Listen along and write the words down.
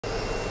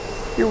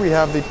Here we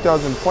have the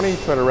 2020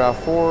 Toyota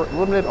RAV4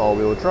 Limited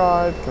all-wheel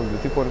drive. Comes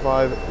with a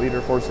 2.5-liter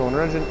four-cylinder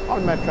engine,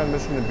 automatic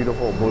transmission in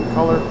beautiful blue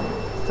color.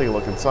 Let's take a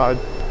look inside.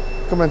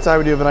 Come inside,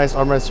 we do have a nice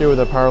armrest here with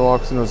the power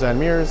locks, windows and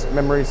mirrors,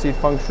 memory seat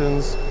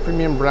functions,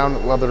 premium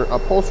brown leather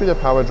upholstery, the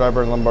power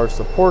driver and lumbar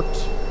support.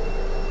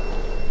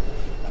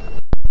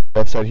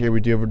 Left side here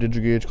we do have our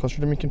digital gauge cluster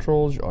dimming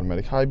controls, your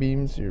automatic high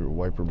beams, your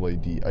wiper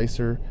blade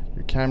de-icer,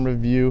 your camera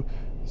view,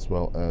 as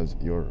well as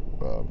your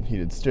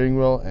heated steering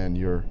wheel and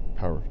your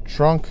power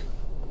trunk.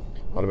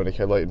 Automatic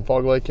headlight and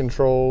fog light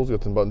controls. We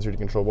got some buttons here to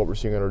control what we're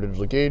seeing on our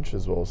digital gauge,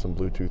 as well as some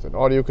Bluetooth and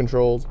audio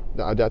controls.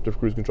 The adaptive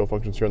cruise control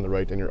functions here on the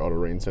right, and your auto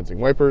rain sensing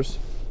wipers.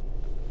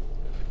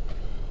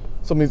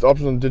 Some of these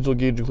options on the digital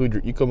gauge include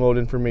your eco mode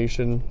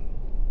information,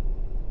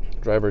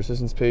 driver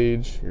assistance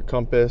page, your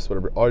compass,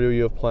 whatever audio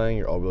you have playing,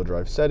 your all-wheel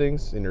drive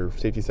settings, and your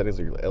safety settings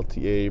like your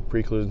LTA,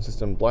 pre-collision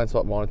system, blind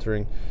spot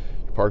monitoring,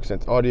 your park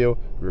sense audio,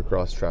 rear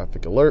cross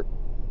traffic alert,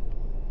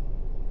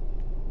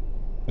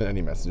 and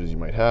any messages you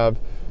might have.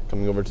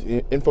 Coming over to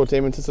the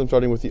infotainment system,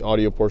 starting with the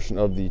audio portion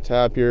of the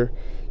tab here.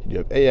 You do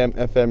have AM,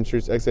 FM,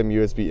 Sirius XM,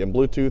 USB, and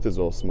Bluetooth, as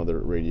well as some other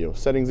radio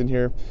settings in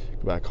here.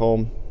 Go back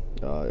home,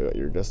 you got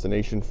your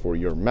destination for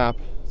your map.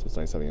 So it's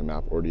nice having a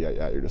map already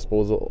at your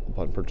disposal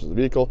upon purchase of the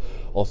vehicle.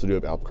 Also do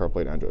have Apple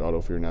CarPlay and Android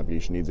Auto for your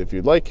navigation needs if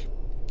you'd like.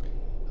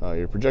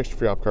 Your projection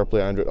for your Apple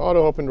CarPlay, Android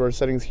Auto. Up into our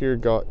settings here,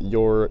 got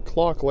your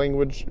clock,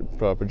 language,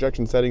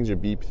 projection settings, your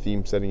beep,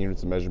 theme setting,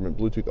 units of measurement,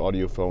 Bluetooth,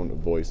 audio, phone,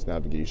 voice,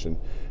 navigation,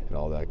 and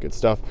all that good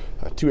stuff.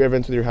 Two air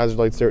vents with your hazard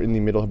lights there in the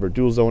middle. Have our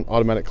dual zone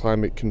automatic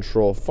climate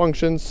control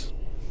functions.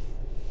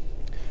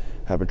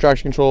 Have a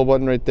traction control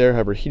button right there.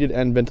 Have our heated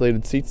and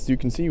ventilated seats, as you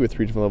can see, with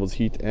 3 different levels of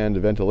heat and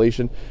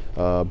ventilation.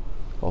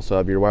 Also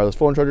have your wireless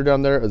phone charger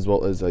down there, as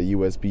well as a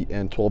USB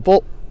and 12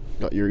 volt.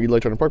 Got your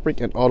electronic park brake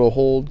and auto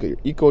hold. Got your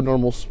eco,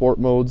 normal, sport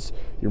modes,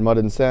 your mud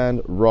and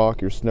sand, rock,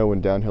 your snow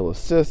and downhill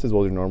assist, as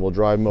well as your normal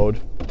drive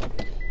mode.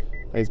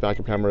 Nice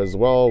backup camera as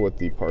well with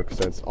the Park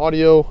Sense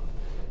audio.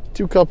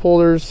 2 cup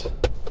holders.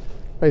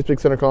 Nice big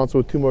center console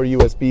with 2 more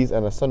USBs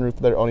and a sunroof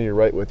there on your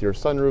right with your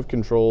sunroof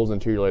controls,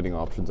 interior lighting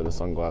options, and a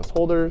sunglass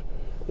holder,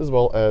 as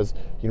well as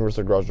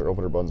universal garage door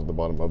opener buttons at the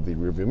bottom of the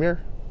rear view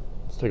mirror.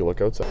 Let's take a look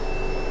outside.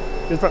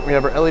 In front we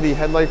have our LED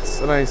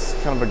headlights, a nice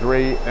kind of a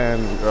gray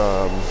and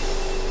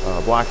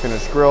black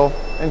finish grille,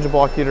 engine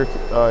block heater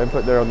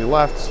input there on the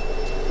left,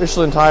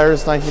 Michelin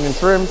tires,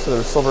 19-inch rims, so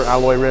there's silver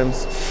alloy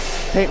rims,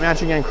 paint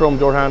matching and chrome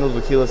door handles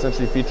with keyless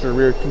entry feature,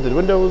 rear tinted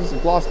windows,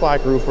 gloss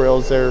black roof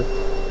rails there,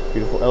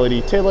 beautiful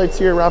LED taillights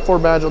here,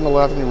 RAV4 badge on the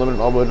left and your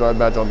limited all-wheel drive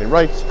badge on the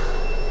right.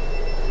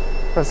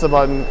 Press the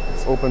button,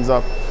 it opens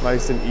up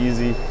nice and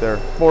easy there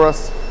for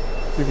us.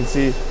 You can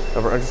see we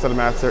have our extra set of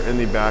mats there in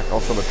the back,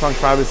 also the trunk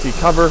privacy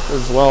cover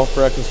as well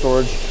for extra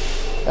storage.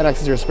 And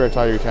next to your spare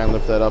tire, you can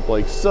lift that up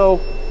like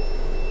so.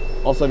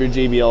 Also have your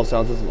JBL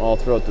sound system all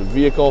throughout the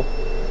vehicle.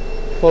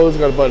 Close,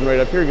 got a button right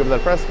up here, give it that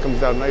press, it comes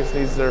down nice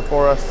and easy there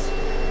for us.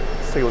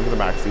 Let's take a look at the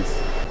back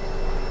seats.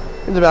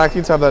 In the back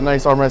seats have that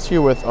nice armrest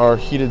here with our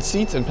heated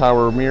seats and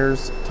power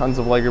mirrors, tons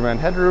of legroom and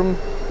headroom,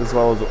 as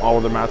well as all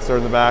of the mats there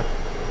in the back.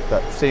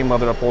 That same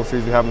leather upholstery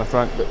as we have in the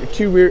front. Got your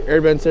 2 rear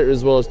air vents there,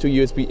 as well as 2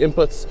 USB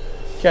inputs.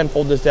 You can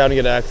fold this down and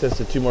get access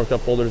to 2 more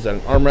cup holders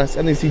and an armrest,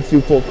 and these seats do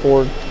fold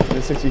forward in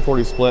a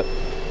 60-40 split.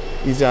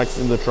 Easy access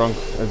in the trunk,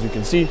 as you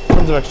can see.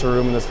 Tons of extra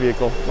room in this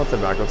vehicle. Let's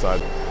head back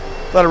outside.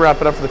 That'll wrap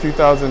it up for the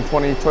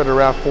 2020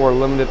 Toyota RAV4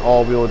 Limited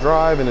all-wheel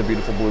drive in a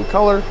beautiful blue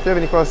color. If you have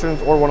any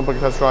questions or want to book a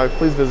test drive,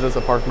 please visit us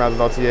at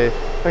parkmazda.ca.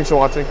 Thanks for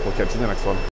watching. We'll catch you in the next one.